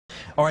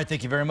All right,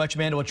 thank you very much,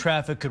 Amanda. Well,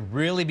 traffic could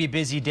really be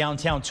busy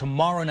downtown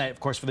tomorrow night, of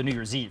course, for the New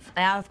Year's Eve.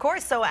 Of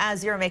course, so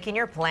as you're making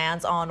your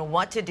plans on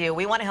what to do,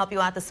 we want to help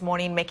you out this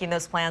morning making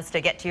those plans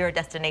to get to your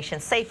destination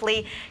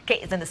safely.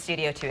 Kate is in the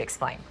studio to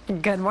explain.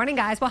 Good morning,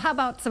 guys. Well, how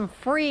about some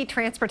free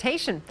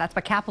transportation? That's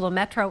what Capital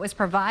Metro is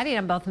providing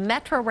on both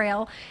Metro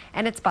Rail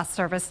and its bus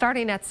service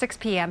starting at 6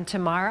 p.m.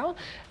 tomorrow.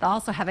 They'll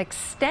also have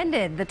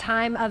extended the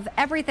time of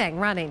everything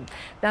running.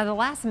 Now, the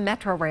last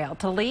Metro Rail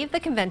to leave the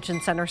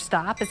convention center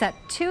stop is at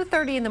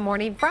 2:30 in the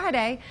morning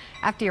Friday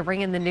after you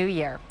ring in the new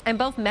year. And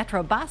both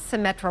Metro Bus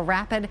and Metro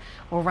Rapid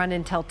will run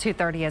until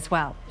 2:30 as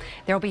well.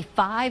 There will be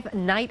 5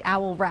 night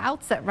owl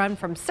routes that run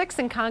from 6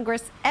 in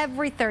Congress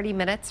every 30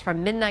 minutes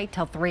from midnight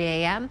till 3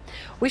 a.m.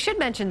 We should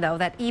mention, though,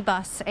 that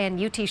eBus and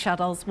UT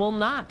shuttles will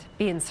not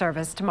be in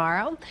service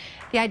tomorrow.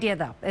 The idea,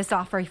 though, is to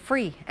offer a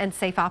free and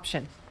safe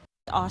option.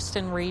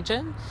 Austin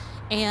region,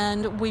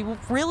 and we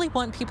really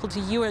want people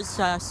to use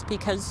us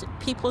because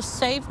people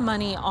save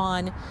money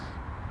on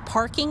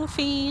parking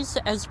fees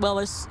as well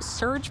as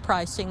surge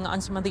pricing on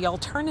some of the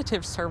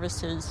alternative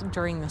services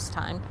during this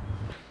time.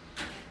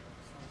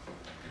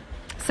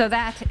 So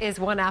that is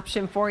one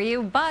option for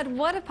you. But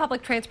what if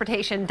public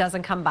transportation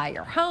doesn't come by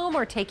your home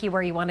or take you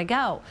where you want to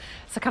go?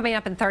 So coming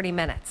up in 30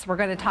 minutes, we're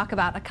going to talk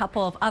about a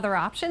couple of other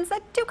options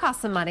that do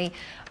cost some money,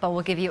 but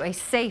will give you a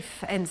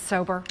safe and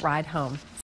sober ride home.